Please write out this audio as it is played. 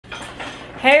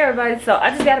Hey everybody, so I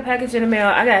just got a package in the mail.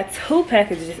 I got 2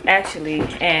 packages actually,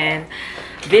 and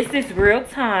this is real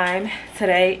time.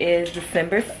 Today is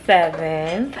December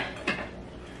 7th.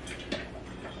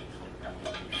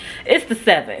 It's the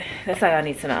 7th. That's all y'all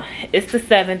need to know. It's the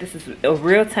 7th. This is a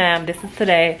real time. This is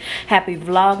today. Happy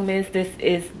Vlogmas. This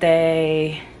is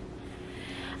day,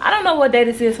 I don't know what day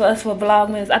this is for us for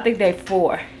Vlogmas. I think day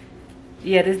 4.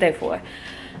 Yeah, this is day 4.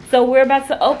 So we're about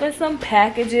to open some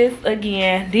packages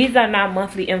again. These are not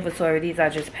monthly inventory. These are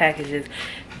just packages.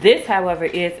 This, however,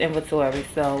 is inventory.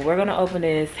 So we're going to open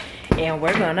this, and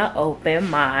we're going to open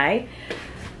my...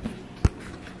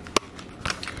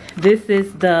 This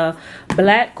is the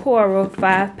Black Coral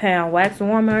 5-pound wax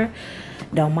warmer.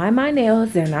 Don't mind my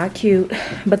nails. They're not cute.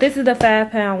 But this is the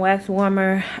 5-pound wax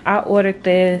warmer. I ordered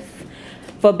this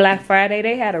for Black Friday.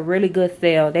 They had a really good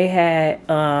sale. They had...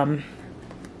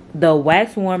 the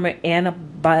wax warmer and a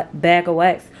bag of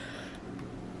wax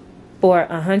for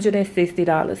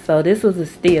 $160. So this was a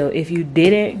steal. If you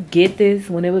didn't get this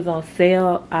when it was on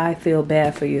sale, I feel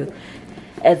bad for you.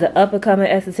 As an up-and-coming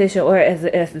esthetician, or as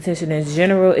an esthetician in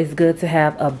general, it's good to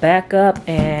have a backup,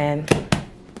 and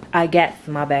I got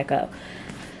my backup.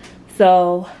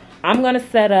 So I'm gonna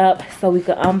set up so we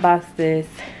can unbox this,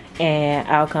 and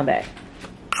I'll come back.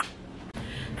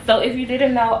 So if you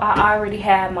didn't know, I already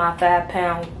have my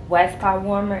 5-pound wax pot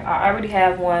warmer. I already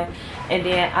have one, and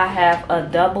then I have a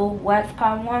double wax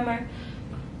pot warmer.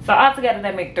 So altogether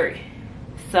that make 3.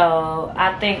 So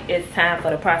I think it's time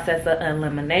for the process of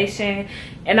elimination,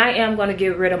 and I am going to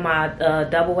get rid of my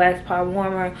double wax pot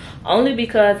warmer, only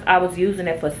because I was using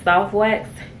it for soft wax.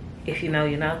 If you know,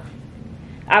 you know.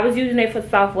 I was using it for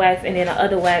soft wax, and then the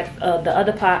other wax, the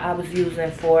other pot I was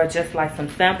using for just like some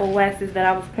sample waxes that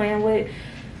I was playing with.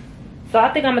 So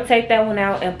I think I'm going to take that one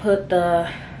out and put the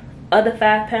other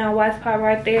 5-pound wax pot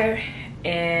right there.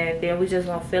 And then we're just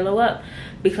going to fill it up,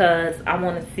 because I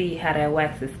want to see how that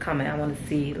wax is coming. I want to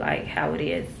see like how it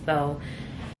is. So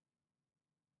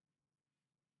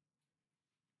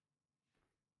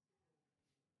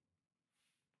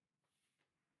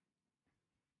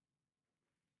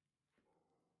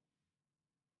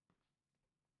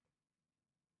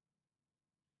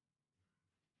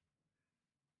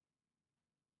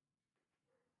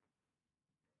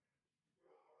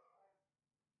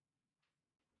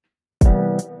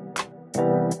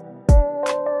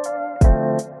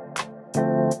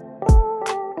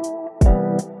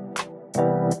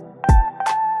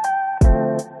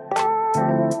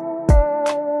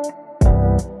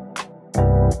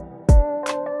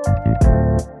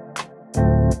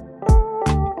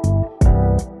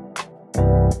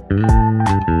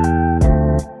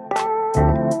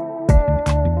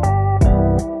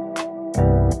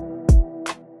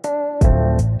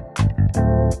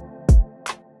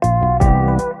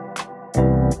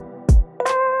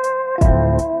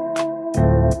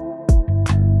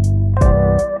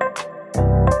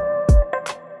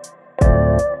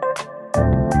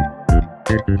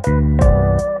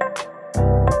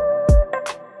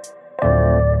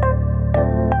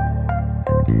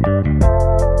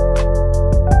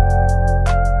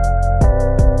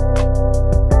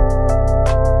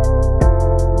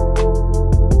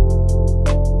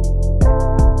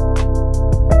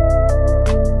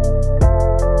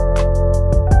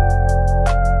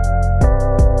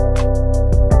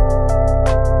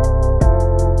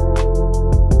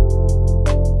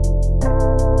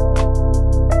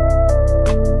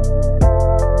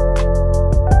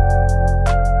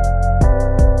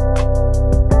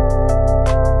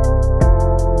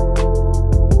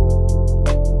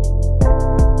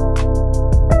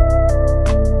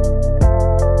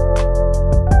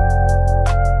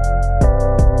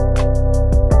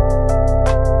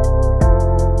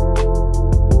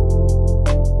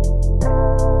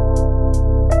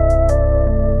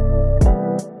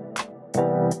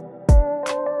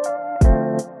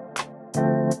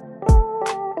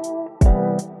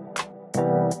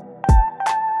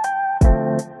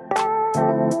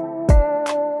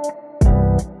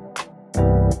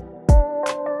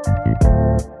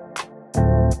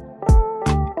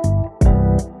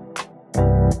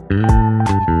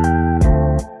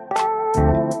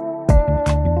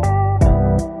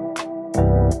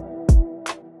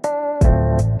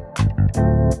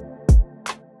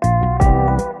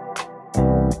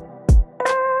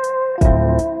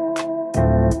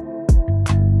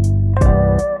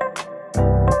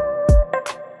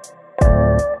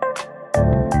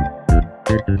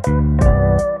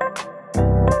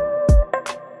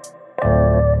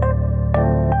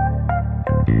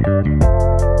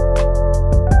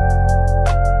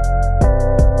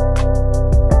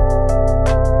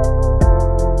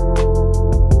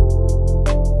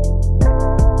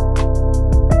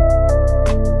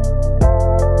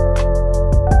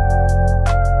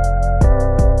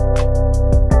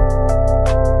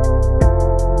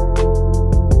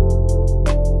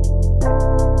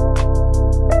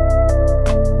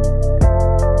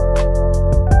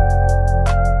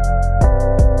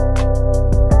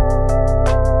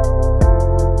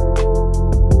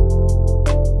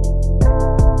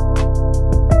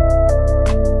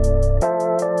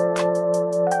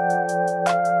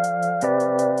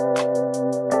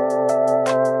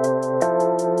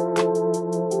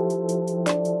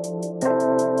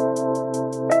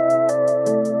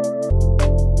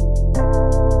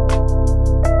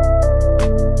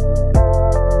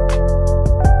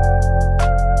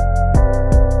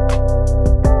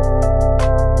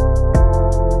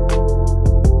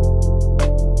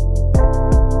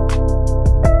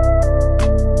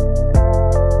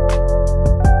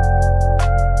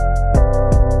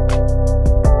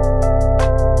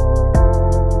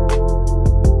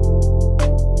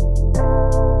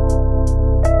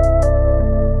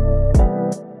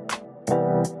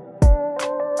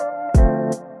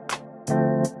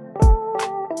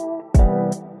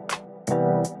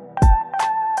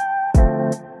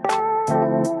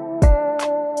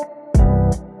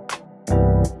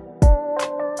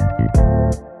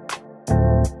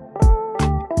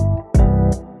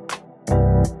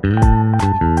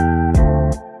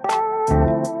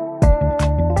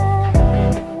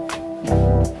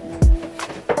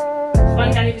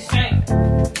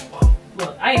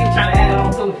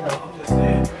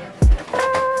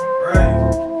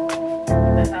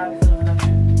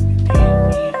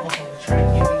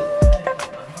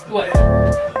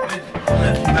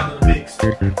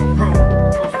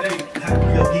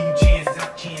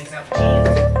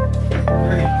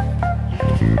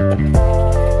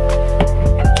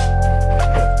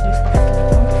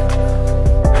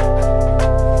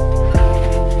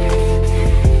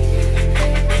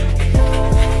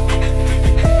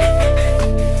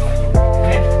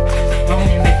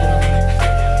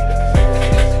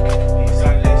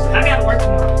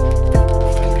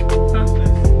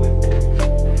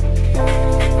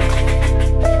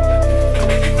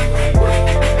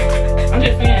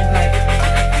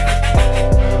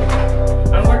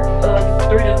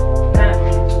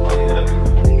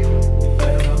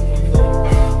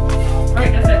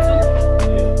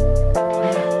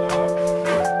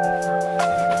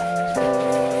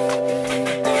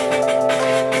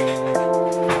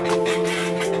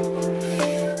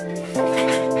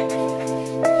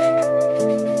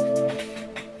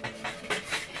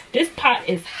This pot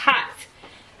is hot.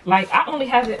 Like, I only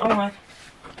have it on.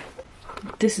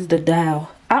 This is the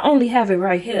dial. I only have it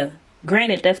right here.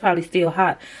 Granted, that's probably still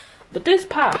hot. But this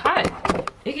pot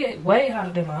hot. It get way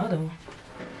hotter than my other one.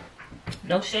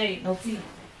 No shade, no tea.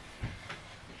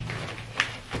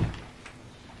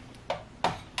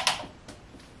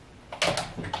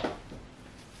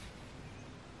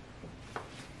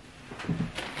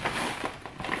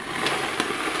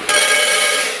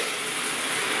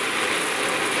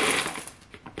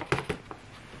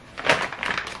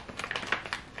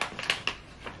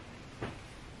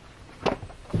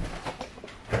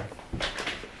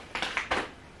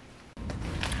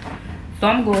 So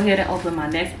I'm gonna go ahead and open my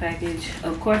next package.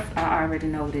 Of course, I already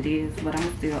know what it is, but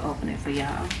I'm still open it for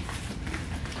y'all.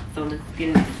 So let's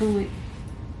get into it.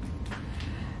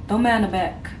 Don't mind the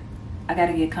back. I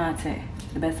gotta get content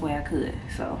the best way I could.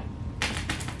 So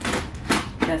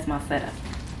that's my setup.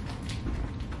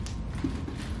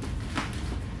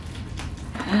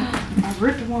 I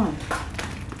ripped one.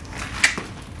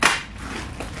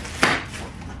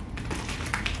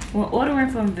 When ordering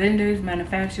from vendors,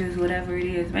 manufacturers, whatever it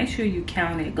is, make sure you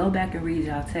count it. Go back and read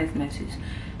y'all text message.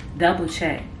 Double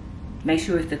check. Make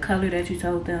sure it's the color that you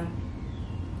told them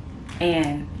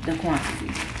and the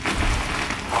quantity.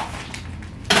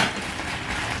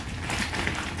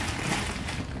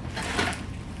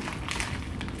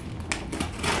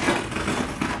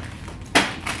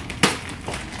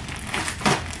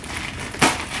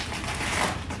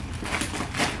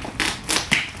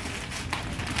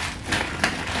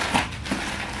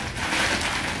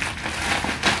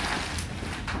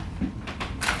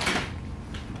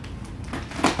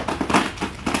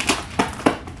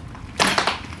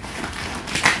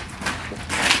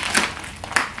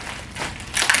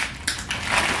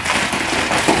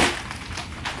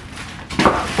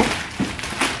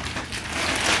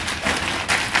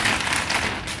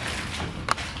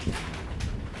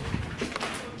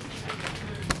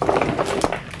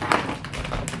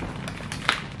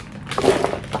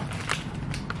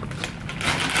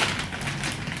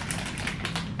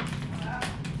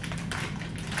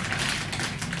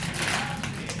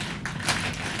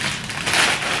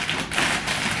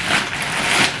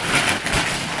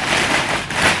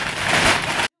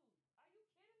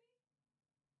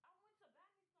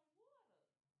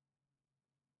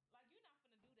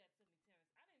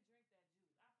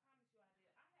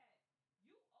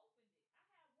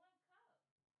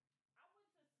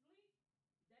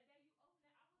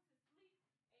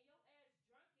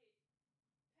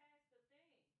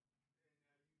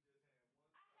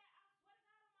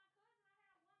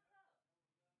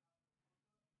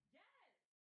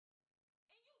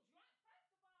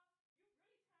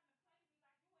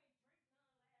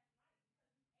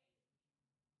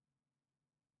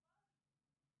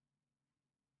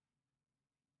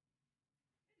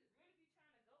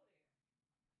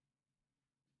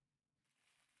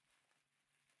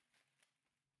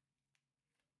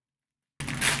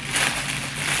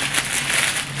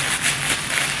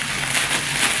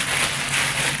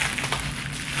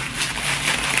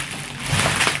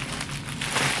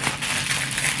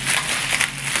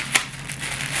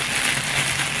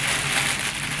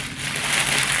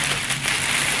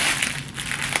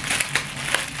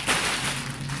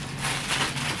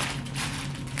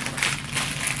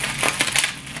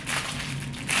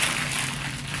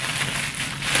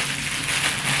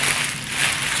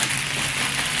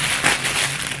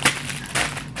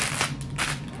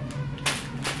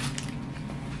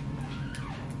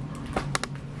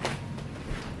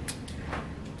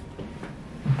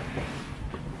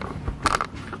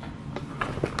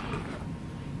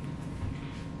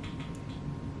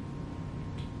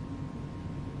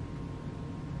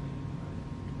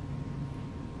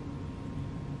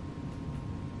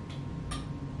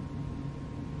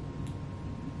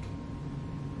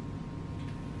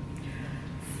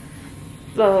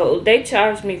 So they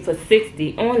charged me for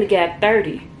 60. I only got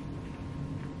 30.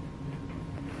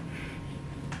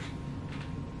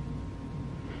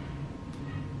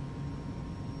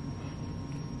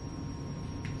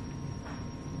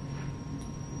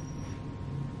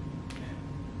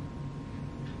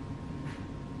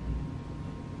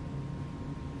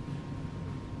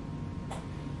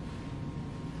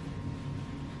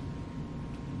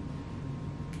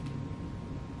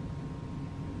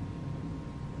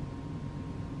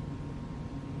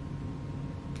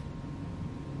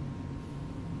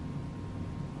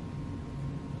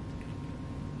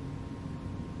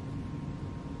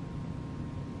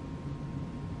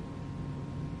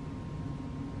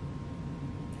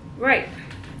 Right.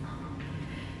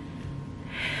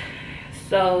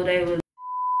 So they was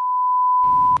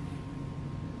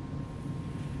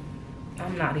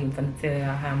I'm not even gonna tell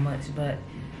y'all how much, but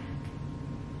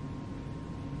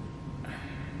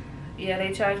yeah,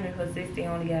 they charged me for 60,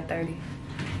 only got 30.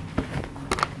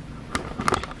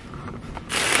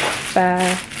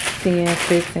 5, 10,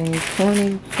 15,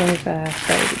 20, 25,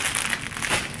 30.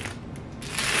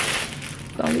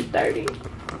 It's only 30.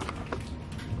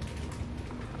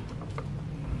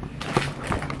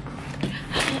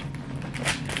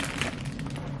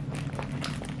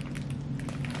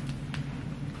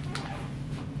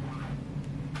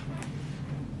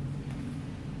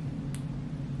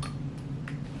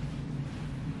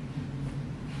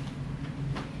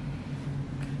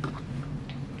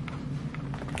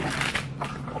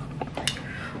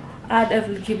 I'll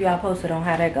definitely keep y'all posted on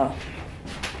how that go.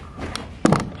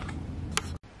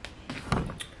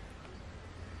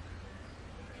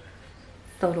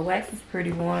 So the wax is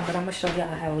pretty warm, but I'm gonna show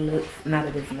y'all how it looks now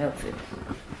that it's melted.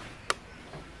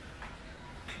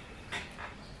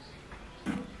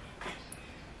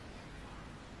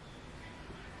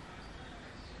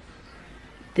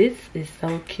 This is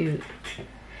so cute.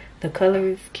 The color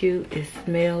is cute. It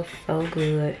smells so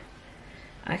good.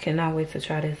 I cannot wait to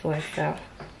try this wax out.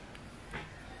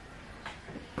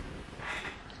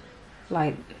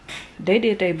 Like, they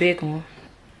did their big one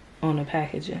on the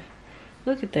packaging.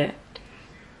 Look at that.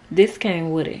 This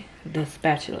came with it, the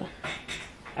spatula.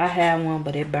 I had one,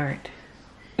 but it burnt.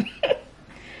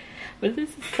 But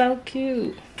this is so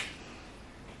cute.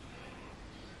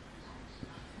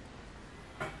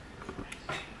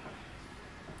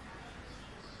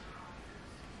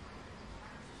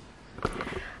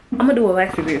 I'm gonna do a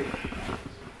wax review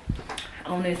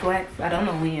on this wax. I don't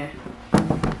know when.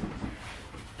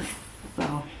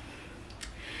 So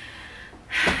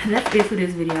that's it for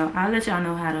this video. I'll let y'all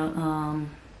know how to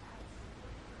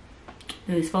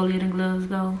the exfoliating gloves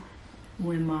go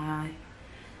when my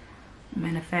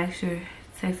manufacturer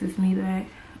texts me back.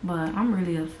 But I'm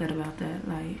really upset about that.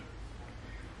 Like,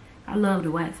 I love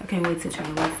the wax. I can't wait to try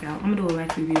the wax out. I'm gonna do a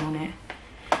wax review on that.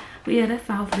 But yeah, that's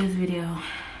all for this video.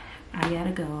 I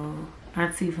gotta go.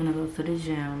 Auntie finna go to the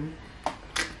gym.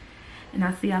 And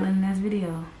I'll see y'all in the next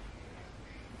video.